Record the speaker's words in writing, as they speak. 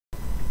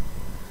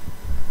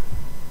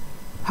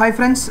Hi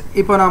friends,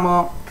 இப்போ நாம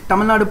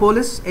Tamil Nadu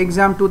police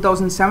exam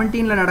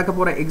 2017ல நடக்க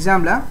போற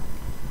எக்ஸாம்ல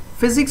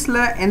பிசிக்ஸ்ல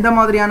எந்த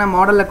மாதிரியான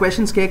மாடல்ல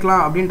क्वेश्चंस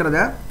கேட்கலாம்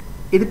அப்படின்றத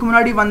இதுக்கு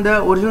முன்னாடி வந்த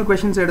ஒரிஜினல்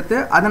क्वेश्चंस எடுத்து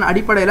அதன்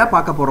அடிப்படையில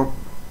பார்க்க போறோம்.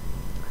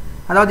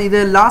 அதாவது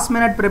இது லாஸ்ட்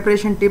மினிட்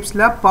பிரிபரேஷன்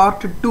டிப்ஸ்ல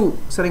பார்ட் 2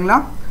 சரிங்களா?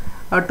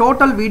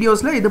 டோட்டல்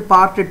வீடியோஸ்ல இது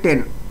பார்ட் 10.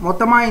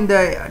 மொத்தமா இந்த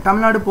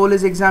தமிழ்நாடு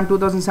போலீஸ் எக்ஸாம்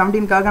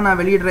 2017 காக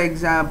நான் வெளியிடுற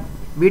எக்ஸாம்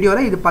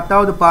வீடியோல இது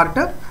 10வது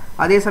பார்ட்.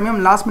 அதே சமயம்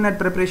லாஸ்ட் மினிட்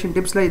பிரிபரேஷன்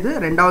டிப்ஸ்ல இது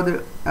ரெண்டாவது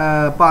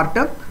பார்ட்.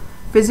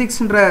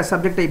 பிசிக்ஸ்ன்ற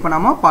சப்ஜெக்ட்டை இப்போ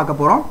நாம பார்க்க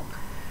போறோம்.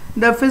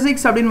 இந்த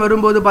பிசிக்ஸ் அப்படினு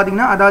வரும்போது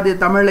பாத்தீங்கன்னா அதாவது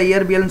தமிழ்ல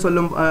இயற்பியல்னு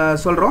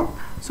சொல்றோம்.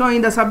 சோ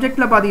இந்த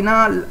சப்ஜெக்ட்ல பாத்தீங்கன்னா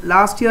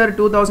லாஸ்ட் இயர்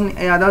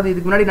 2000 அதாவது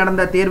இதுக்கு முன்னாடி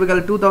நடந்த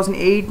தேர்வுகள்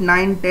 2008,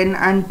 9, 10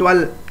 and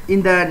 12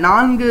 இந்த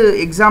நான்கு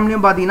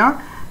எக்ஸாம்லயும் பாத்தீங்கன்னா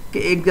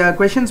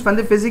क्वेश्चंस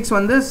வந்து பிசிக்ஸ்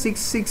வந்து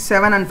 6,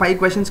 7 and 5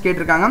 क्वेश्चंस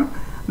கேட்டிருக்காங்க.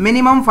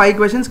 மினிமம் 5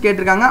 क्वेश्चंस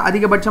கேட்டிருக்காங்க.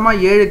 அதிகபட்சமா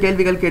 7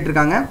 கேள்விகள்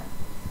கேட்டிருக்காங்க.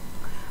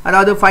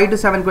 அதாவது 5 to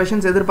 7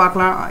 क्वेश्चंस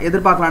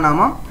எதிர்பார்க்கலாம்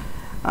நாம.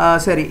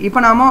 சரி இப்போ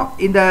நாம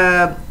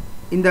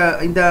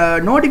இந்த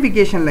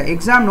நோட்டிஃபிகேஷன்ல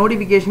எக்ஸாம்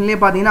நோட்டிஃபிகேஷன்லயே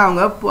பாத்தீங்கன்னா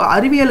அவங்க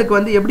அறிவியலுக்கு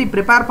வந்து எப்படி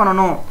ப்ரிப்பேர்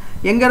பண்ணனும்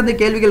எங்க இருந்து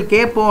கேள்விகள்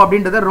கேட்போம்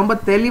அப்படின்றத ரொம்ப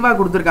தெளிவா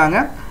கொடுத்திருக்காங்க.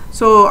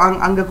 சோ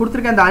அங்க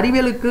கொடுத்திருக்க அந்த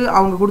அறிவியலுக்கு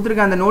அவங்க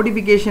கொடுத்திருக்க அந்த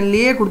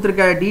நோட்டிஃபிகேஷன்லயே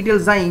கொடுத்திருக்க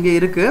டீடைல்ஸ் தான் இங்க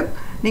இருக்கு.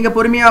 நீங்க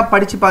பொறுமையா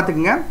படிச்சு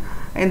பாத்துக்கங்க.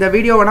 இந்த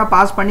வீடியோவை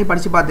பாஸ் பண்ணி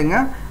படிச்சு பாத்துங்க.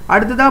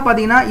 அடுத்ததா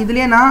பாத்தீங்கன்னா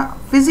இதுலயே நான்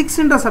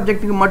பிசிக்ஸ்ன்ற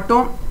சப்ஜெக்ட்டுக்கு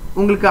மட்டும்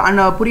உங்களுக்கு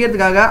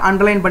புரியறதுக்காக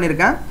அண்டர்லைன்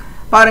பண்ணிருக்கேன்.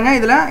 பாருங்க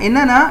இதுல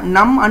என்னன்னா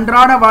நம்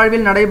அன்றாட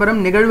வாழ்வில் நடைபெறும்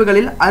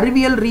நிகழ்வுகளில்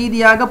அறிவியல்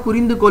ரீதியாக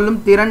புரிந்து கொள்ளும்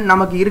திறன்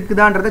நமக்கு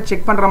இருக்குதான்றதை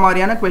செக் பண்ற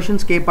மாதிரியான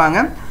क्वेश्चंस கேட்பாங்க.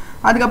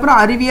 அதுக்கு அப்புறம்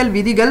அறிவியல்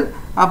விதிகள்,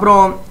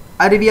 அப்புறம்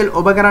அறிவியல்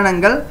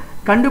உபகரணங்கள்,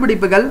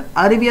 கண்டுபிடிப்புகள்,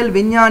 அறிவியல்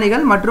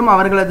விஞ்ஞானிகள் மற்றும்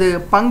அவர்களது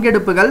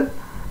பங்கெடுப்புகள்,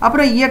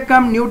 அப்புறம்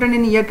இயக்கம்,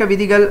 நியூட்டனின் இயக்க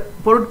விதிகள்,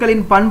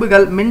 பொருட்களின்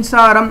பண்புகள்,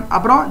 மின்சாரம்,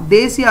 அப்புறம்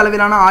தேசிய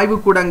அளவிலான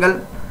ஆய்வுக்கூடங்கள்,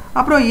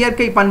 அப்புறம்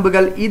இயற்கை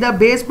பண்புகள். இத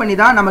பேஸ் பண்ணி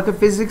தான் நமக்கு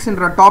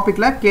பிசிக்ஸ்ன்ற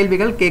டாபிக்ல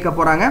கேள்விகள் கேட்க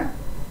போறாங்க.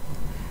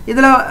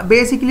 இதுல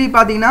பேசிக்கலி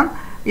பாத்தீங்கன்னா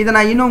இத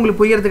நான் இன்னும்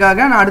உங்களுக்கு புரியறதுக்காக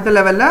நான் அடுத்த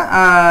லெவல்ல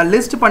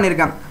லிஸ்ட்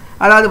பண்ணிருக்கேன்.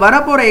 அதாவது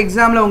வரப்போற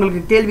எக்ஸாம்ல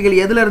உங்களுக்கு கேள்விகள்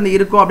எதுல இருந்து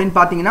இருக்கும் அப்படினு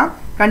பாத்தீங்கன்னா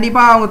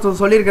கண்டிப்பா அவங்க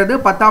சொல்லிருக்கிறது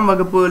 10ஆம்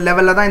வகுப்பு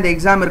லெவல்ல தான் இந்த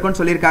எக்ஸாம்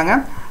இருக்கும்னு சொல்லிருக்காங்க.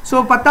 சோ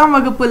 10ஆம்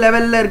வகுப்பு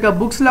லெவல்ல இருக்க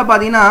புக்ஸ்ல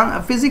பாத்தீங்கன்னா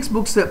பிசிக்ஸ்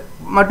புக்ஸ்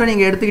மட்டும்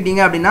நீங்க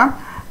எடுத்துக்கிட்டீங்க அப்படினா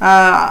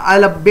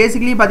அதுல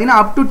பேசிக்கலி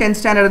பாத்தீங்கன்னா அப் டு 10th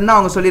ஸ்டாண்டர்ட் தான்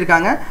அவங்க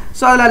சொல்லிருக்காங்க.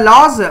 சோ அதுல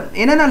லாஸ்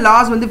என்னென்ன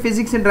லாஸ் வந்து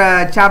பிசிக்ஸ்ன்ற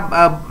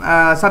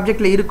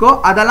சப்ஜெக்ட்ல இருக்கோ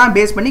அதெல்லாம்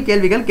பேஸ் பண்ணி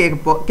கேள்விகள்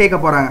கேட்க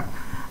போறாங்க.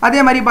 அதே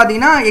மாதிரி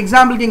பாத்தீங்கன்னா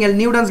எக்ஸாம்பிளுக்கு இங்க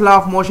நியூட்டன்ஸ் லா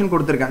ஆஃப் மோஷன்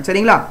கொடுத்திருக்கேன்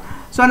சரிங்களா?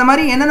 சோ அந்த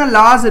மாதிரி என்னென்ன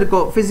லாஸ் இருக்கோ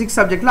பிசிக்ஸ்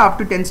சப்ஜெக்ட்ல அப்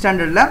டு 10th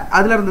ஸ்டாண்டர்ட்ல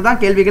அதுல இருந்து தான்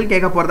கேள்விகள்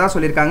கேட்க போறதா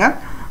சொல்லிருக்காங்க.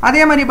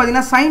 அதே மாதிரி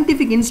பாத்தீங்கன்னா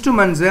சயின்டிஃபிக்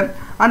இன்ஸ்ட்ருமெண்ட்ஸ்,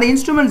 அந்த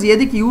இன்ஸ்ட்ருமெண்ட்ஸ்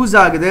எதுக்கு யூஸ்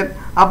ஆகுது,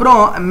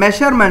 அப்புறம்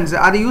மெஷர்மெண்ட்ஸ்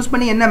அதை யூஸ்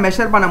பண்ணி என்ன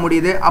மெஷர் பண்ண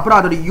முடியுது, அப்புறம்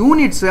அதோட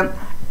யூனிட்ஸ்,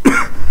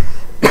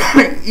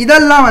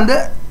 இதெல்லாம் வந்து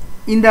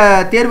இந்த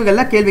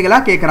தேர்வுகள்ல கேள்விகளா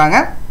கேக்குறாங்க.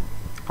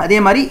 அதே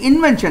மாதிரி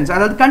இன்வென்ஷன்ஸ்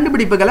அதாவது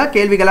கண்டுபிடிப்புகளை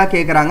கேள்விகளா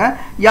கேக்குறாங்க.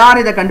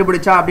 யார் இதை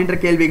கண்டுபிடிச்சா அப்படின்ற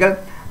கேள்விகள்.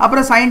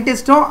 அப்புறம்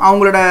சயின்டிஸ்டும்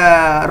அவங்களோட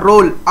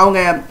ரோல், அவங்க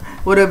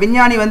ஒரு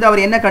விஞ்ஞானி வந்து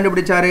அவர் என்ன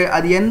கண்டுபிடிச்சாரு,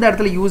 அது எந்த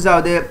இடத்துல யூஸ்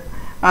ஆகுது,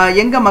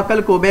 எங்க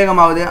மக்களுக்கு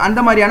உபயோகமாகுது, அந்த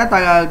மாதிரியான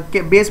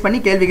பேஸ் பண்ணி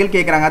கேள்விகள்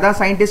கேட்குறாங்க. அதான்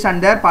சயின்டிஸ்ட்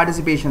அண்ட் தேர்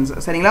பார்ட்டிசிபேஷன்ஸ்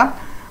சரிங்களா?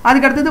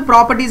 அதுக்கு அடுத்தது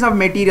ப்ராப்பர்ட்டிஸ் ஆஃப்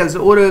மெட்டீரியல்ஸ்,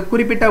 ஒரு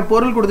குறிப்பிட்ட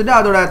பொருள் கொடுத்துட்டு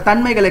அதோட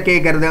தன்மைகளை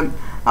கேட்கறது.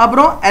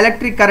 அப்புறம்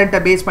எலக்ட்ரிக் கரண்ட்டை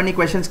பேஸ் பண்ணி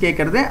क्वेश्चंस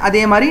கேட்கறது. அதே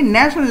மாதிரி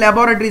நேஷனல்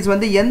லேபரட்டரிஸ்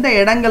வந்து எந்த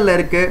இடங்கள்ல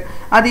இருக்கு,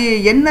 அது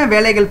என்ன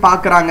வேலைகள்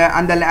பார்க்குறாங்க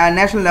அந்த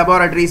நேஷனல்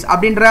லேபரட்டரிஸ்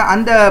அப்படின்ற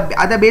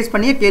அதை பேஸ்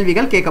பண்ணியே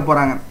கேள்விகள் கேட்க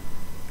போறாங்க.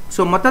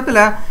 ஸோ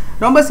மொத்தத்தில்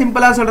ரொம்ப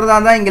சிம்பிளாக சொல்கிறதா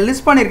தான் இங்கே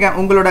லிஸ்ட் பண்ணியிருக்கேன்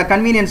உங்களோட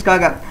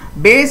கன்வீனியன்ஸ்க்காக.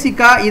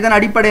 பேசிக்காக இதன்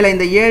அடிப்படையில்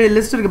இந்த 7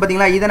 லிஸ்ட் இருக்குது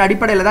பார்த்தீங்களா, இதன்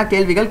அடிப்படையில் தான்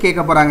கேள்விகள்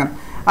கேட்க போகிறாங்க.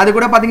 அது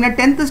கூட பார்த்தீங்கன்னா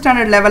 10th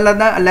ஸ்டாண்டர்ட்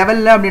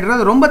லெவலில்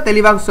அப்படின்றது ரொம்ப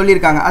தெளிவாக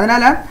சொல்லியிருக்காங்க.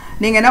 அதனால்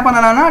நீங்கள் என்ன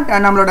பண்ணலாம்னா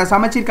நம்மளோட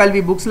சமச்சீர்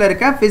கல்வி புக்ஸில்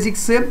இருக்க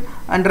ஃபிசிக்ஸு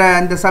என்ற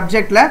இந்த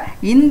சப்ஜெக்டில்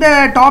இந்த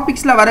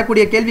டாபிக்ஸில்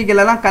வரக்கூடிய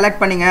கேள்விகள் எல்லாம்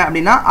கலெக்ட் பண்ணிங்க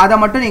அப்படின்னா அதை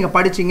மட்டும் நீங்கள்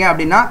படிச்சிங்க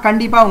அப்படின்னா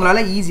கண்டிப்பாக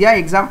உங்களால்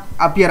ஈஸியாக எக்ஸாம்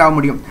அப்பியர் ஆக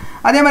முடியும்.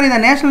 அதே மாதிரி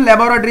இந்த நேஷனல்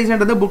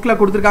லேபரட்டரிஸ்ன்றது புக்கில்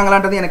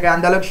கொடுத்துருக்காங்களான்றது எனக்கு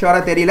அந்த அளவுக்கு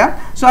ஷுவராக தெரியல.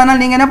 ஸோ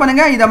அதனால் நீங்கள் என்ன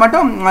பண்ணுங்கள், இதை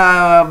மட்டும்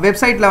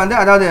வெப்சைட்டில் வந்து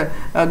அதாவது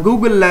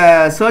கூகுளில்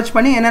சர்ச்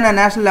பண்ணி என்னென்ன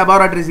நேஷனல்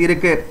லேபரட்டரிஸ்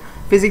இருக்குது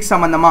பிசிக்ஸ்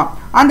சம்பந்தமா,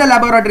 அந்த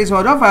லேபரட்டரிஸ்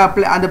வரும்,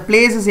 அந்த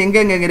பிளேசஸ்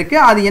எங்கெங்க இருக்கு,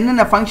 அது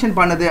என்னென்ன ஃபங்க்ஷன்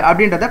பண்ணுது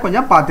அப்படின்றத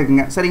கொஞ்சம்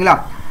பார்த்துக்குங்க சரிங்களா?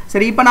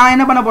 சரி இப்போ நான்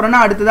என்ன பண்ண போறேன்னா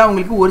அடுத்ததான்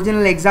உங்களுக்கு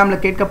ஒரிஜினல் எக்ஸாம்ல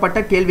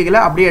கேட்கப்பட்ட கேள்விகளை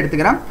அப்படியே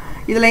எடுத்துக்கிறேன்.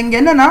 இதுல இங்க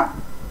என்னன்னா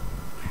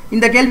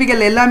இந்த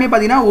கேள்விகள் எல்லாமே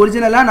பார்த்தீங்கன்னா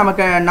ஒரிஜினலாக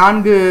நமக்கு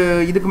 4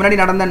 இதுக்கு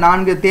முன்னாடி நடந்த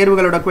 4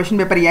 தேர்வுகளோட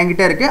கொஸ்டின் பேப்பர்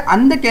என்கிட்ட இருக்கு.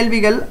 அந்த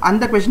கேள்விகள்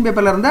அந்த கொஸ்டின்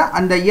பேப்பர்ல இருந்த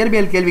அந்த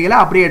இயற்பியல் கேள்விகளை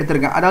அப்படியே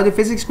எடுத்திருக்கேன். அதாவது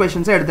பிசிக்ஸ்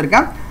கொஸ்டின்ஸை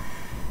எடுத்திருக்கேன்.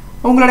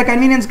 உங்களோட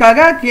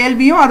கன்வீனியன்ஸ்க்காக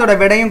கேள்வியும் அதோட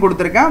விடையும்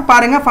கொடுத்துருக்கேன்.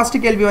 பாருங்க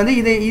ஃபர்ஸ்ட் கேள்வி வந்து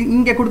இது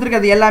இங்கே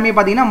கொடுத்துருக்கிறது எல்லாமே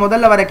பார்த்தீங்கன்னா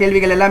முதல்ல வர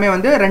கேள்விகள் எல்லாமே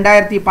வந்து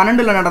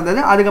 2012ல் நடந்தது.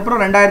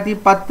 அதுக்கப்புறம்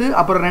 2010,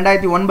 அப்புறம்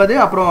 2009,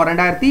 அப்புறம்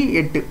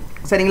 2008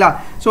 சரிங்களா?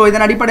 ஸோ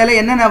இதன் அடிப்படையில்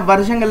என்னென்ன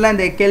வருஷங்களில்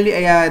இந்த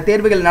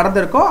தேர்வுகள்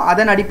நடந்திருக்கோ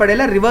அதன்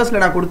அடிப்படையில்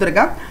ரிவர்ஸில் நான்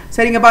கொடுத்துருக்கேன்.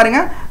 சரிங்க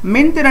பாருங்க,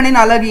 மின்திறனின்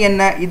அலகு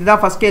என்ன,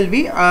 இதுதான் ஃபர்ஸ்ட்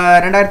கேள்வி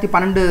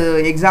 2012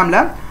 எக்ஸாமில்.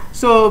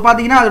 ஸோ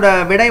பார்த்தீங்கன்னா அதோட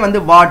விடை வந்து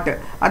வாட்.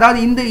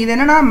 அதாவது இது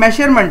என்னன்னா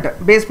மெஷர்மெண்ட்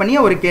பேஸ் பண்ணி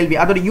ஒரு கேள்வி,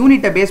 அதோட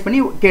யூனிட்டை பேஸ் பண்ணி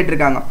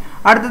கேட்டிருக்காங்க.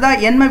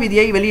 அடுத்ததாக எண்ம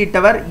விதியை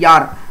வெளியிட்டவர்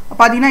யார்?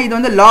 பார்த்தீங்கன்னா இது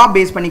வந்து லா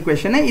பேஸ் பண்ணி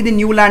கொஸ்டின். இது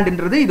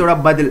நியூலாண்டுன்றது இதோட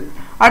பதில்.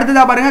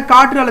 அடுத்ததாக பாருங்க,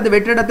 காற்று அல்லது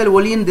வெற்றிடத்தில்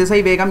ஒளியின் திசை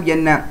வேகம்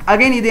என்ன?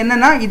 அகைன் இது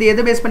என்னன்னா இது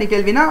எது பேஸ் பண்ணி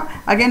கேள்வினா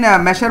அகைன்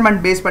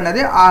மெஷர்மெண்ட் பேஸ் பண்ணது,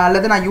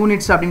 அல்லது நான்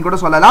யூனிட்ஸ் அப்படின்னு கூட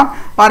சொல்லலாம்.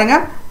 பாருங்க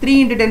 3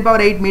 ×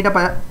 10⁸ மீட்டர்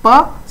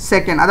பர்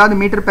செகண்ட், அதாவது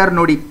மீட்டர் பெர்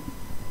நொடி.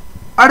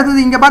 அடுத்தது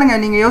இங்கே பாருங்க,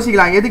 நீங்கள்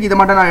யோசிக்கலாம் எதுக்கு இதை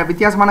மட்டும் நான்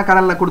வித்தியாசமான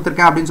கலரில்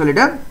கொடுத்துருக்கேன் அப்படின்னு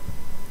சொல்லிட்டு.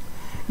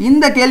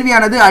 இந்த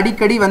கேள்வியானது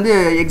அடிக்கடி வந்து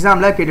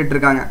எக்ஸாமில் கேட்டுட்டு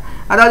இருக்காங்க.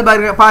 அதாவது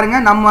பாருங்க,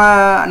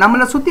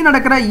 நம்மளை சுற்றி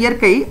நடக்கிற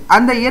இயற்கை,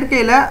 அந்த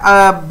இயற்கையில்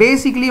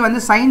பேசிக்கலி வந்து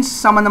சயின்ஸ்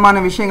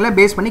சம்மந்தமான விஷயங்களை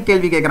பேஸ் பண்ணி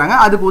கேள்வி கேட்குறாங்க.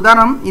 அதுக்கு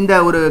உதாரணம்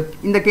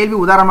இந்த கேள்வி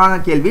உதாரணமான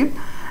கேள்வி.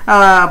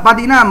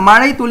 பார்த்தீங்கன்னா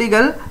மழை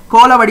துளிகள்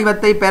கோள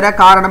வடிவத்தை பெற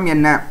காரணம்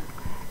என்ன?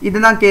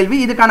 இதுதான் கேள்வி.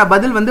 இதுக்கான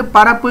பதில் வந்து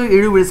பரப்பு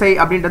இழுவிசை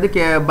அப்படின்றது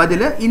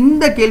பதில்.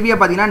 இந்த கேள்வியை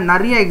பார்த்தீங்கன்னா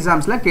நிறைய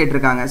எக்ஸாம்ஸில்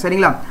கேட்டிருக்காங்க.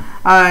 சரிங்களா?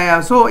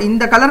 ஸோ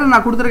இந்த கலரில்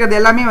நான் கொடுத்துருக்கிறது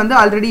எல்லாமே வந்து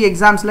ஆல்ரெடி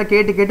எக்ஸாம்ஸில்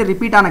கேட்டு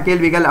ரிப்பீட் ஆன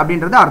கேள்விகள்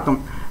அப்படின்றது அர்த்தம்.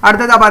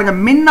 அடுத்ததாக பாருங்கள்,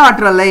 மின்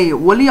ஆற்றலை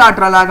ஒலி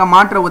ஆற்றலாக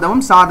மாற்ற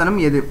உதவும் சாதனம்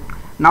எது?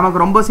 நமக்கு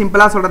ரொம்ப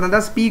சிம்பிளாக சொல்கிறது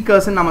தான்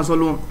ஸ்பீக்கர்ஸ்ன்னு நம்ம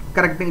சொல்லுவோம்.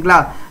 கரெக்டுங்களா?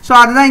 ஸோ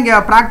அதுதான் இங்கே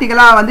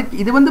ப்ராக்டிக்கலாக வந்து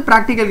இது வந்து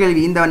ப்ராக்டிக்கல்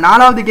கேள்வி. இந்த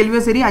 4வது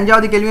கேள்வியும் சரி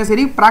 5வது கேள்வியும்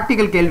சரி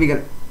ப்ராக்டிக்கல்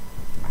கேள்விகள்.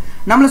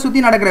 நம்மளை சுற்றி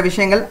நடக்கிற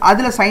விஷயங்கள்,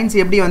 அதில் சயின்ஸ்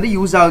எப்படி வந்து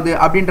யூஸ் ஆகுது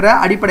அப்படின்ற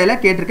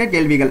அடிப்படையில் கேட்டிருக்க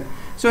கேள்விகள்.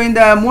 ஸோ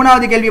இந்த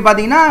 3வது கேள்வி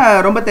பார்த்தீங்கன்னா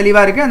ரொம்ப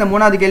தெளிவாக இருக்குது. அந்த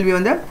 3வது கேள்வி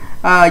வந்து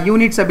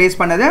யூனிட்ஸை பேஸ்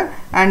பண்ணது,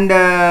 அண்ட்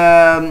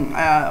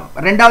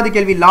 2வது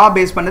கேள்வி லா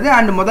பேஸ் பண்ணது,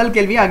 அண்ட் முதல்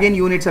கேள்வி அகைன்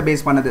யூனிட்ஸை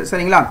பேஸ் பண்ணது.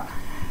 சரிங்களா?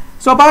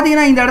 ஸோ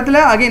பார்த்தீங்கன்னா இந்த இடத்துல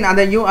அகைன்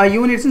அந்த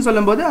யூனிட்ஸ்னு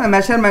சொல்லும்போது அந்த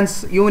மெஷர்மெண்ட்ஸ்,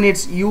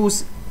 யூனிட்ஸ், யூஸ்.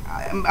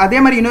 அதே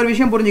மாதிரி இன்னொரு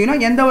விஷயம்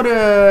புரிஞ்சுக்கணும், எந்த ஒரு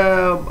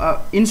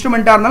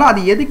இன்ஸ்ட்ருமெண்ட்டாக இருந்தாலும்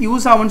அது எதுக்கு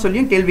யூஸ் ஆகும்னு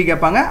சொல்லியும் கேள்வி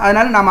கேட்பாங்க.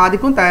 அதனால் நம்ம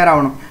அதுக்கும்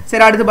தயாராகணும்.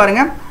 சரி, அடுத்து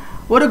பாருங்கள்,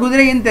 ஒரு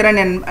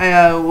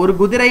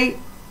குதிரை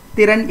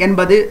திறன்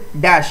என்பது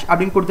டேஷ்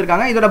அப்படின்னு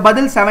கொடுத்துருக்காங்க. இதோட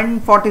பதில்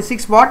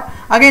 746 வாட்.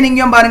 அகைன்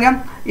இங்கேயும் பாருங்கள்,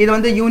 இது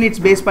வந்து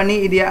யூனிட்ஸ் பேஸ் பண்ணி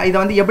இதை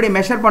வந்து எப்படி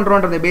மெஷர்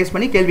பண்ணுறோன்றதை பேஸ்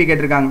பண்ணி கேள்வி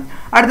கேட்டிருக்காங்க.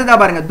 அடுத்ததாக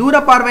பாருங்கள்,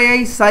 தூர பார்வையை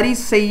சரி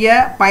செய்ய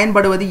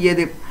பயன்படுவது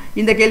எது?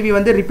 இந்த கேள்வி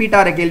வந்து ரிப்பீட்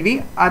ஆகிற கேள்வி.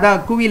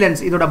 அதான்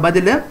குவிலன்ஸ் இதோட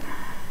பதில்.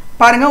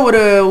 பாருங்க,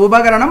 ஒரு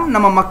உபகரணம்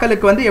நம்ம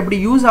மக்களுக்கு வந்து எப்படி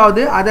யூஸ்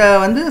ஆகுது, அதை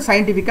வந்து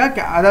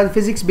சயின்டிஃபிக்காக அதாவது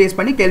ஃபிசிக்ஸ் பேஸ்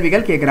பண்ணி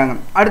கேள்விகள் கேட்குறாங்க.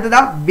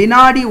 அடுத்ததாக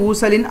வினாடி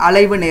ஊசலின்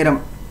அலைவு நேரம்.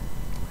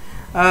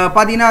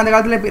 பார்த்தீங்கன்னா அந்த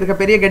காலத்தில் இருக்க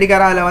பெரிய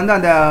கடிகாரம், அதில் வந்து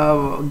அந்த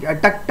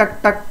டக் டக்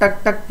டக் டக்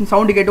டக்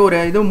சவுண்டு கேட்டு ஒரு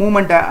இது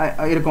மூமெண்ட்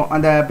இருக்கும்,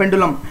 அந்த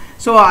பெண்டுலம்.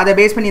 ஸோ அதை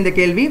பேஸ் பண்ணி இந்த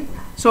கேள்வி.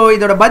 ஸோ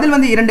இதோட பதில்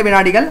வந்து 2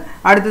 வினாடிகள்.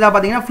 அடுத்ததாக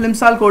பார்த்தீங்கன்னா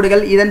ஃபிலிம்சால்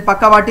கோடுகள் இதன்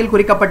பக்கவாட்டில்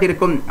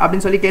குறிக்கப்பட்டிருக்கும்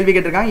அப்படின்னு சொல்லி கேள்வி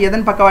கேட்டிருக்காங்க.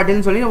 எதன்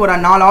பக்கவாட்டில்னு சொல்லி ஒரு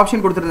 4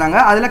 ஆப்ஷன் கொடுத்துருந்தாங்க.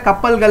 அதில்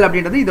கப்பல்கள்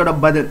அப்படின்றது இதோட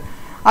பதில்.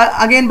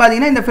 அகைன்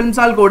பார்த்தீங்கன்னா இந்த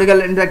ஃபிலிம்சால்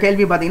கோடுகள் என்ற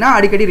கேள்வி பார்த்தீங்கன்னா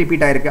அடிக்கடி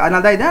ரிப்பீட் ஆயிருக்கு.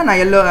 அதனால தான் இதை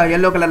நான்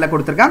எல்லோ கலரில்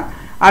கொடுத்துருக்கேன்.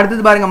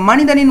 அடுத்தது பாருங்க,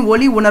 மனிதனின்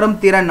ஒலி உணரும்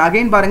திறன்.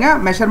 அகைன் பாருங்க,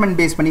 மெஷர்மெண்ட்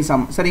பேஸ் பண்ணி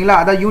சம். சரிங்களா?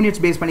 அதாவது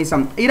யூனிட்ஸ் பேஸ் பண்ணி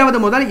சம். 20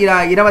 முதல்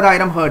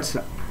 20,000 ஹெர்ட்ஸ்.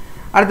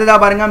 அடுத்ததாக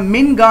பாருங்க,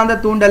 மின்காந்த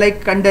தூண்டலை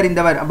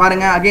கண்டறிந்தவர்.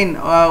 பாருங்க அகைன்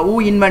ஊ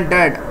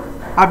இன்வென்டட்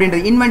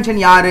அப்படின்றது, இன்வென்ஷன்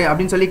யாரு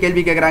அப்படின்னு சொல்லி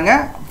கேள்வி கேட்குறாங்க.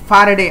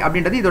 ஃபாரடே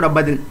அப்படின்றது இதோட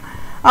பதில்.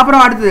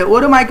 அப்புறம் அடுத்தது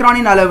ஒரு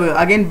மைக்ரானின் அளவு.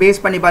 அகைன்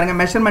பேஸ் பண்ணி பாருங்க,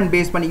 மெஷர்மெண்ட்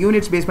பேஸ் பண்ணி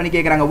யூனிட்ஸ் பேஸ் பண்ணி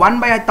கேட்குறாங்க.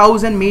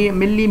 1/1000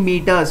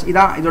 மில்லிமீட்டர்ஸ்.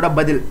 இதான் இதோட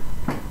பதில்.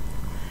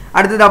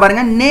 அடுத்ததாக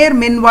பாருங்க, நேர்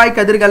மின்வாய்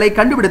கதிர்களை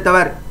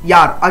கண்டுபிடித்தவர்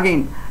யார்?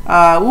 அகைன்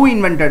ஊ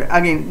இன்வென்டட்.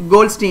 அகைன்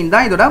கோல்ட்ஸ்டீன்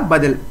தான் இதோட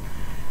பதில்.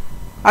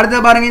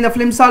 அடுத்தது பாருங்க, இந்த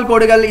ஃபிலிம்சால்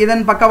கோடுகள்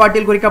இதன்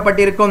பக்கவாட்டில்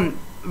குறிக்கப்பட்டிருக்கும்.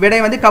 விடை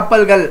வந்து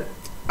கப்பல்கள்.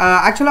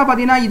 ஆக்சுவலாக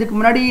பார்த்தீங்கன்னா இதுக்கு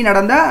முன்னாடி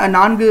நடந்த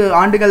 4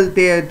 ஆண்டுகள்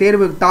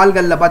தேர்வு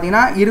தாள்களில்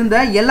பார்த்தீங்கன்னா இருந்த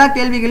எல்லா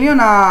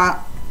கேள்விகளையும் நான்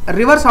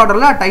ரிவர்ஸ்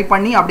ஆர்டரில் டைப்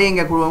பண்ணி அப்படியே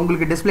இங்கே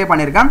உங்களுக்கு டிஸ்பிளே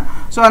பண்ணியிருக்கேன்.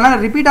 ஸோ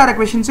அதனால் ரிப்பீட் ஆகிற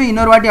கொஷின்ஸும்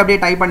இன்னொரு வாட்டி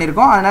அப்படியே டைப்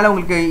பண்ணியிருக்கோம். அதனால்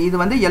உங்களுக்கு இது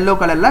வந்து எல்லோ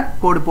கலரில்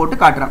கோடு போட்டு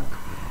காட்டுறேன்.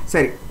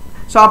 சரி,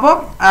 ஸோ அப்போது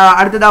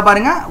அடுத்ததாக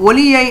பாருங்கள்,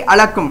 ஒலியை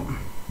அளக்கும்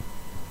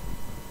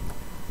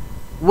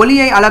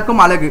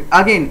அலகு.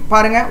 அகைன்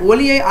பாருங்க,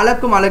 ஒலியை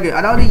அளக்கும் அலகு,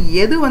 அதாவது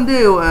எது வந்து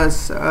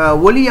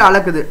ஒலியை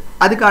அளக்குது,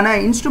 அதுக்கான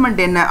இன்ஸ்ட்ருமெண்ட்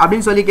என்ன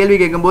அப்படின்னு சொல்லி கேள்வி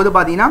கேட்கும்போது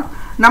பார்த்தீங்கன்னா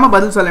நம்ம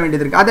பதில் சொல்ல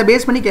வேண்டியது இருக்குது. அதை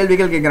பேஸ் பண்ணி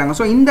கேள்விகள் கேட்குறாங்க.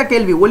 ஸோ இந்த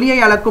கேள்வி ஒலியை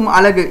அளக்கும்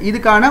அலகு,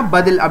 இதுக்கான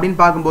பதில்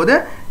அப்படின்னு பார்க்கும்போது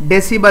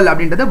டெசிபல்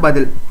அப்படின்றது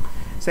பதில்.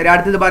 சரி,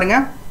 அடுத்தது பாருங்க,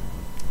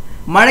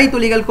 மழை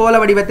துளிகள் கோள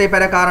வடிவத்தை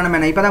பெற காரணம்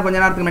என்ன? இப்போ தான் கொஞ்ச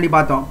நேரத்துக்கு முன்னாடி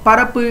பார்த்தோம்,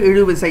 பரப்பு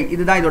இழுவிசை.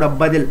 இதுதான் இதோட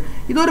பதில்.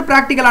 இது ஒரு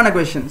ப்ராக்டிக்கலான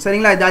கொஸ்டின்.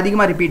 சரிங்களா? இது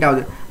அதிகமாக ரிப்பீட்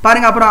ஆகுது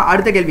பாருங்க. அப்புறம்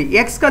அடுத்த கேள்வி,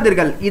 எக்ஸ்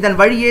கதிர்கள் இதன்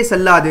வழியே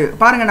செல்லாது.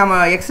 பாருங்க, நம்ம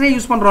எக்ஸ்ரே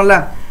யூஸ் பண்ணுறோம்ல,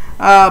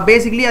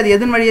 பேசிக்கலி அது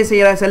எதன் வழியே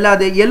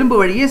செல்லாது? எலும்பு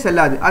வழியே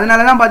செல்லாது.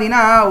 அதனால தான்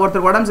பார்த்தீங்கன்னா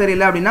ஒருத்தர் உடம்பு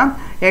சரியில்லை அப்படின்னா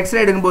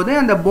எக்ஸ்ரே எடுக்கும்போது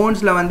அந்த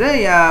போன்ஸில் வந்து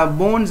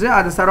போன்ஸு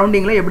அது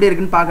சரௌண்டிங்கில் எப்படி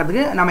இருக்குன்னு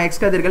பார்க்கறதுக்கு நம்ம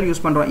எக்ஸ் கதிர்கள்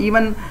யூஸ் பண்ணுறோம்.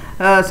 ஈவன்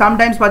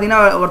சம்டைம்ஸ்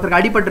பார்த்தீங்கன்னா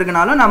ஒருத்தருக்கு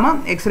அடிபட்டிருக்குனாலும் நம்ம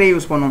எக்ஸ்ரே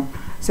யூஸ் பண்ணுவோம்.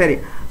 சரி,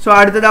 ஸோ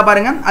அடுத்ததாக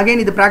பாருங்கள்,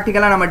 அகைன் இது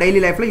ப்ராக்டிக்கலாக நம்ம டெய்லி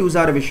லைஃப்பில் யூஸ்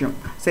ஆகிற விஷயம்.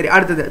 சரி,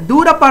 அடுத்தது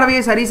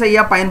தூரப்பார்வையை சரி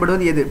செய்ய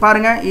பயன்படுவது எது?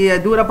 பாருங்கள்,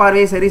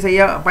 தூரப்பார்வையை சரி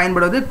செய்ய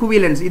பயன்படுவது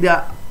குவிலன்ஸ். இது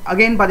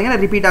அகைன் பார்த்தீங்கன்னா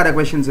ரிப்பீட் ஆகிற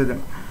கொஷின்ஸ் இது.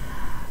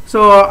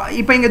 ஸோ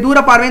இப்போ இங்கே தூர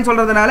பார்வைன்னு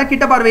சொல்கிறதுனால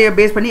கிட்ட பார்வையை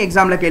பேஸ் பண்ணி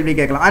எக்ஸாமில் கேள்வி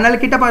கேட்கலாம்.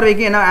 அதனால் கிட்ட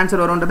பார்வைக்கு என்ன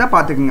ஆன்சர் வரும்ன்றதை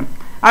பார்த்துக்குங்க.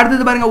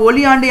 அடுத்தது பாருங்கள்,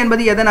 ஒளி ஆண்டு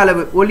என்பது எதன்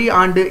அளவு? ஒளி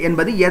ஆண்டு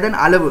என்பது எதன்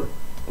அளவு?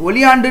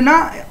 ஒளியாண்டுனா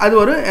அது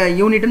ஒரு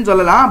யூனிட்னு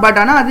சொல்லலாம். பட்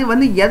ஆனால் அது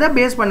வந்து எதை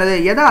பேஸ் பண்ணது,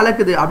 எதை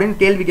அளக்குது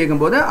அப்படின்னு கேள்வி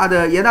கேட்கும்போது அது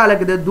எதை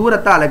அளக்குது,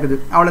 தூரத்தை அளக்குது,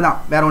 அவ்வளோதான்,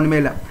 வேற ஒன்றுமே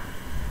இல்லை.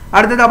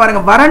 அடுத்ததாக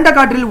பாருங்க, வறண்ட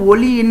காற்றில்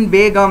ஒளியின்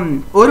வேகம்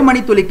ஒரு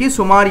மணித்துளிக்கு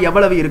சுமார்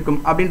எவ்வளவு இருக்கும்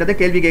அப்படின்றத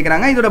கேள்வி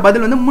கேட்குறாங்க. இதோட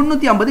பதில் வந்து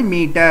 350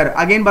 மீட்டர்.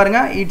 அகைன்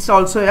பாருங்க, it's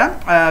also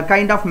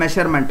kind of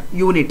measurement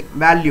unit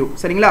value.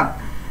 சரிங்களா?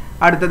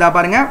 அடுத்ததாக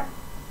பாருங்க,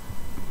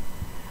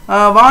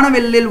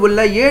 வானவெல்லில் உள்ள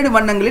 7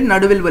 வண்ணங்களின்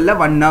நடுவில் உள்ள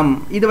வண்ணம்.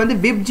 இது வந்து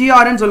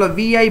விப்ஜிஆர்னு சொல்லுவோம்,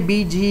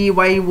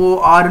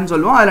 VIBGYORன்னு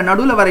சொல்லுவோம். அதில்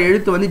நடுவில் வர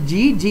எழுத்து வந்து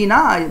ஜினா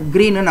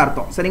கிரீன்னு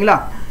அர்த்தம். சரிங்களா?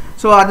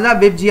 ஸோ அதுதான்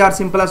விப்ஜிஆர்,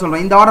 சிம்பிளாக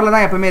சொல்கிறோம். இந்த ஆர்டரில்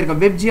தான் எப்பவுமே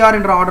இருக்கும், விப்ஜிஆர்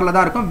என்ற ஆர்டரில்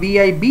தான் இருக்கும்,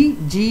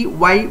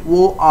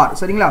 VIBGYOR.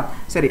 சரிங்களா?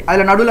 சரி,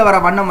 அதில் நடுவில் வர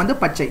வண்ணம் வந்து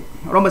பச்சை.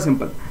 ரொம்ப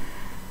சிம்பிள்.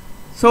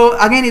 ஸோ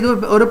அகைன் இது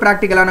ஒரு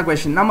ப்ராக்டிக்கலான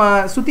கொஷின், நம்ம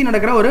சுற்றி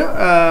நடக்கிற ஒரு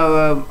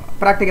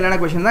ப்ராக்டிக்கலான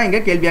கொஷின் தான்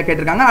இங்கே கேள்வியாக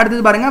கேட்டிருக்காங்க.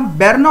 அடுத்தது பாருங்கள்,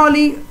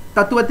 பெர்னௌலி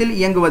தத்துவத்தில்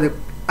இயங்குவது.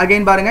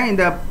 அகைன் பாருங்க,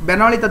 இந்த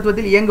பெர்னௌலி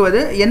தத்துவத்தில் இயங்குவது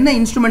என்ன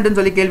இன்ஸ்ட்ருமெண்ட்னு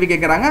சொல்லி கேள்வி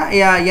கேட்குறாங்க.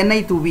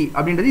 எண்ணெய் தூவி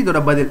அப்படின்றது இதோட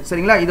பதில்.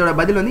 சரிங்களா? இதோட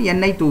பதில் வந்து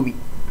எண்ணெய் தூவி.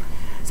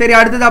 சரி,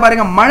 அடுத்ததாக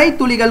பாருங்க, மழை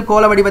துளிகள்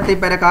கோல வடிவத்தை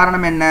பெற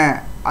காரணம் என்ன?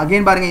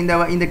 அகைன் பாருங்க,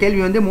 இந்த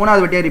கேள்வி வந்து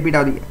 3வது வட்டியாக ரிப்பீட்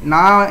ஆகுது.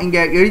 நான்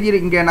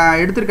இங்கே நான்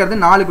எடுத்திருக்கிறது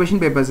 4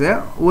 question papers,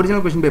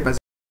 original question papers.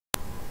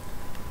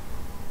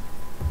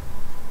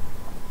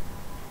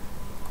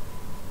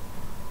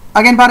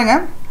 Again பாருங்க,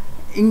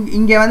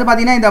 இங்கே வந்து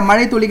பார்த்தீங்கன்னா இந்த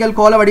மழை துளிகள்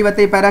கோல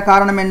வடிவத்தை பெற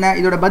காரணம் என்ன?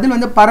 இதோட பதில்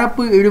வந்து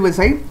பரப்பு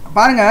இழுவிசை.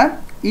 பாருங்க,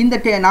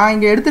 நான்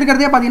இங்கே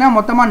எடுத்திருக்கிறதே பார்த்தீங்கன்னா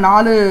மொத்தமாக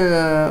 4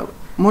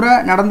 முறை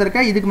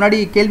நடந்திருக்கேன். இதுக்கு முன்னாடி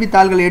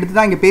கேள்வித்தாள்கள் எடுத்து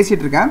தான் இங்கே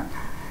பேசிகிட்டு இருக்கேன்.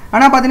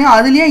 ஆனால் பார்த்தீங்கன்னா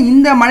அதுலேயே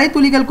இந்த மழை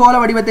துளிகள் கோல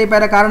வடிவத்தை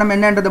பெற காரணம்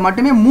என்னன்றது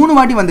மட்டுமே 3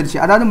 வாட்டி வந்துருச்சு,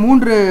 அதாவது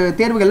 3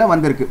 தேர்வுகளில்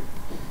வந்திருக்கு.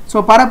 ஸோ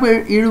பரப்பு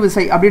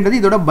இழுவிசை அப்படின்றது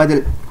இதோட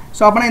பதில்.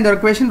 ஸோ அப்போனா இந்த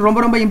கொஷின் ரொம்ப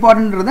ரொம்ப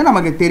இம்பார்ட்டன்றது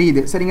நமக்கு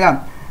தெரியுது. சரிங்களா?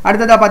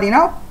 அடுத்ததாக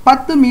பார்த்தீங்கன்னா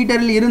 10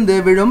 மீட்டரில் இருந்து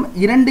விழும்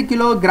 2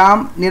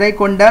 கிலோகிராம் நிறை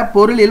கொண்ட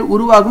பொருளில்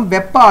உருவாகும்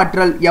வெப்ப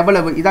ஆற்றல்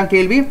எவ்வளவு? இதான்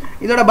கேள்வி.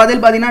 இதோட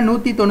பதில் பார்த்தீங்கன்னா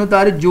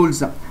 196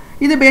 ஜூல்ஸ்.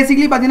 இது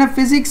பேசிக்கலி பார்த்தீங்கன்னா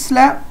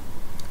ஃபிசிக்ஸில்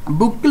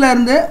புக்கில்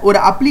இருந்து ஒரு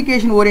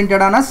அப்ளிகேஷன்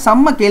ஓரியன்டான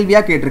செம்ம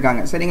கேள்வியாக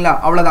கேட்டிருக்காங்க. சரிங்களா?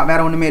 அவ்வளோதான்,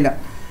 வேறு ஒன்றுமே இல்லை.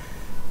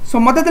 ஸோ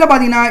மொத்தத்தில்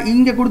பார்த்தீங்கன்னா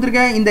இங்கே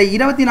கொடுத்துருக்க இந்த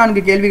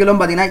 24 கேள்விகளும்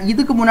பார்த்தீங்கன்னா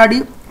இதுக்கு முன்னாடி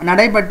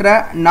நடைபெற்ற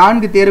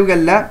 4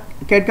 தேர்வுகளில்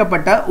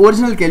கேட்கப்பட்ட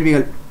ஒரிஜினல்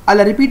கேள்விகள்.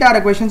 அதில் ரிப்பீட்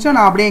ஆகிற கொஷின்ஸும்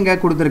நான் அப்படியே இங்கே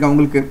கொடுத்துருக்கேன்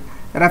உங்களுக்கு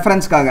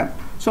ரெஃபரன்ஸ்க்காக.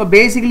 ஸோ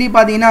பேசிக்கலி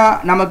பார்த்தீங்கன்னா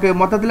நமக்கு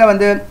மொத்தத்தில்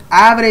வந்து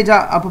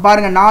ஆவரேஜாக, அப்போ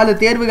பாருங்கள் 4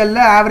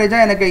 தேர்வுகளில்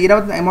ஆவரேஜாக எனக்கு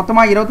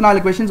மொத்தமாக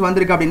 24 கொஷின்ஸ்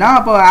வந்திருக்கு அப்படின்னா,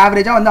 அப்போ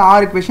ஆவரேஜாக வந்து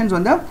 6 கொஷின்ஸ்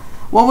வந்து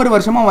ஒவ்வொரு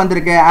வருஷமும்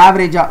வந்திருக்கு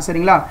ஆவரேஜாக.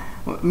 சரிங்களா?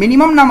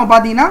 மினிமம் நம்ம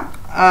பார்த்தீங்கன்னா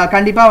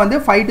கண்டிப்பாக வந்து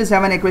 5 to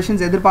 7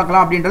 கொஷின்ஸ்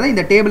எதிர்பார்க்கலாம் அப்படின்றத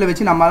இந்த டேபிளை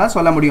வச்சு நம்மளால்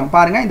சொல்ல முடியும்.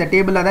 பாருங்கள், இந்த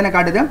டேபிளில் தானே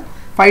காட்டுது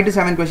 5 to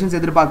 7 கொஷின்ஸ்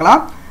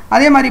எதிர்பார்க்கலாம்.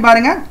 அதே மாதிரி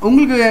பாருங்கள்,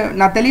 உங்களுக்கு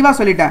நான் தெளிவாக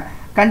சொல்லிட்டேன்,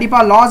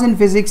 கண்டிப்பாக லாஸ் இன்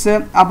ஃபிசிக்ஸு,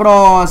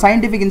 அப்புறம்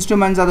சயின்டிஃபிக்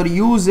இன்ஸ்ட்ருமெண்ட்ஸ், அதோட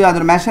யூஸ்,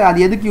 அதோட மெஷர், அது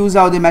எதுக்கு யூஸ்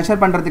ஆகுது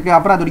மெஷர் பண்ணுறதுக்கு,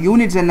 அப்புறம் அதோட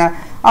யூனிட்ஸ் என்ன,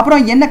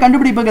 அப்புறம் என்ன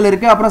கண்டுபிடிப்புகள்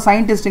இருக்குது, அப்புறம்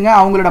சயின்டிஸ்ட்டுங்க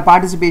அவங்களோட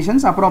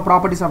பார்ட்டிசிபேஷன்ஸ், அப்புறம்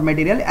properties of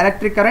material,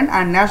 electric current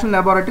and national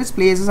laboratories,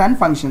 places and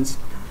functions.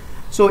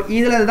 So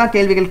இதில் தான்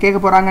கேள்விகள் கேட்க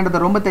போகிறாங்கன்றத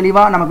ரொம்ப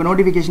தெளிவாக நமக்கு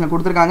நோட்டிஃபிகேஷனில்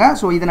கொடுத்துருக்காங்க.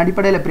 ஸோ இதன்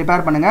அடிப்படையில்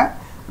ப்ரிப்பேர் பண்ணுங்கள்.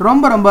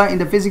 ரொம்ப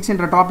இந்த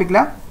ஃபிசிக்ஸ்ன்ற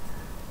டாப்பிக்கில்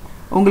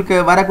உங்களுக்கு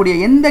வரக்கூடிய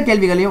எந்த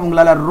கேள்விகளையும்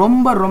உங்களால்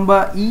ரொம்ப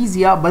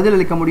ஈஸியாக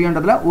பதிலளிக்க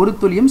முடியுன்றதுல ஒரு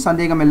துளியும்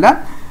சந்தேகம் இல்லை.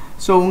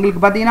 ஸோ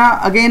உங்களுக்கு பார்த்தீங்கன்னா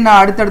அகெயின்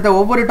அடுத்தடுத்த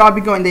ஒவ்வொரு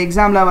டாப்பிக்கும் இந்த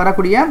எக்ஸாமில்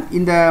வரக்கூடிய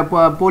இந்த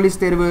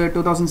போலீஸ் தேர்வு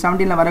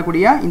 2017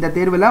 வரக்கூடிய இந்த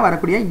தேர்வில்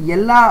வரக்கூடிய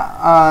எல்லா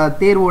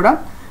தேர்வோட,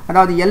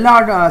 அதாவது எல்லா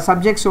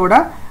சப்ஜெக்ட்ஸோட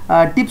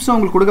டிப்ஸும்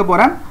உங்களுக்கு கொடுக்க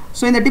போகிறேன்.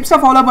 ஸோ இந்த டிப்ஸை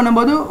ஃபாலோ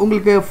பண்ணும்போது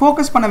உங்களுக்கு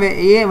ஃபோக்கஸ்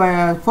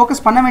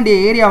பண்ண வேண்டிய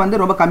ஏரியா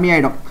வந்து ரொம்ப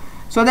கம்மியாயிடும்.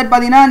 ஸோ தட்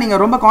பார்த்தீங்கன்னா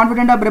நீங்கள் ரொம்ப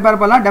கான்ஃபிடென்ட்டாக ப்ரிப்பேர்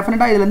பண்ணலாம்.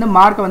 டெஃபினட்டாக இதுலேருந்து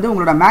மார்க் வந்து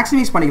உங்களோட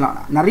மேக்ஸிமைஸ் பண்ணிக்கலாம்.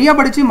 நிறைய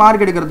படித்து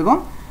மார்க்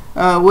எடுக்கிறதுக்கும்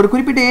ஒரு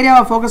குறிப்பிட்ட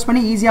ஏரியாவை ஃபோக்கஸ் பண்ணி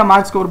ஈஸியாக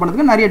மார்க் ஸ்கோர்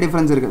பண்ணுறதுக்கு நிறைய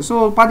டிஃப்ரென்ஸ் இருக்குது. ஸோ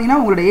பார்த்தீங்கன்னா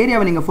உங்களோட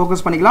ஏரியாவை நீங்கள்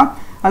ஃபோக்கஸ் பண்ணிக்கலாம்.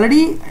 ஆல்ரெடி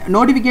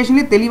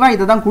நோட்டிஃபிகேஷன்லேயே தெளிவாக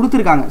இதை தான்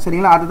கொடுத்துருக்காங்க.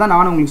 சரிங்களா? அதை தான்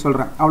நானும் உங்களுக்கு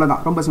சொல்கிறேன்.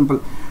 அவ்வளோதான், ரொம்ப சிம்பிள்.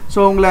 ஸோ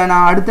உங்களை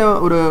நான் அடுத்த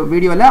ஒரு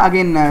வீடியோவில்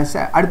அகைன்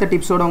அடுத்த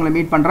டிப்ஸோடு உங்களை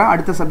மீட் பண்ணுறேன்,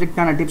 அடுத்த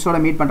சப்ஜெக்டான டிப்ஸோட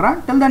மீட் பண்ணுறேன்.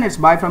 டில் then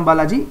it's bye from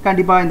Balaji.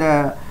 கண்டிப்பாக இந்த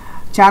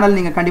சேனல்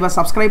நீங்கள் கண்டிப்பாக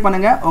சப்ஸ்கிரைப்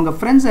பண்ணுங்கள், உங்கள்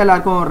ஃப்ரெண்ட்ஸ்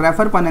எல்லாருக்கும்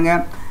ரெஃபர்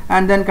பண்ணுங்கள்,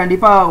 அண்ட் தென்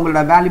கண்டிப்பாக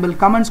உங்களோட வேல்யூபிள்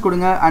கமெண்ட்ஸ்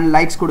கொடுங்க, அண்ட்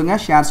லைக்ஸ் கொடுங்க,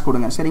 ஷேர்ஸ்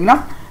கொடுங்க. சரிங்களா?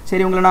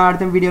 சரி, உங்களை நான்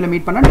அடுத்த வீடியோவில்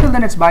மீட் பண்ணேன். டில்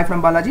then it's bye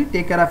from Balaji.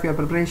 Take care of your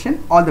preparation.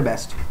 All the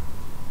best.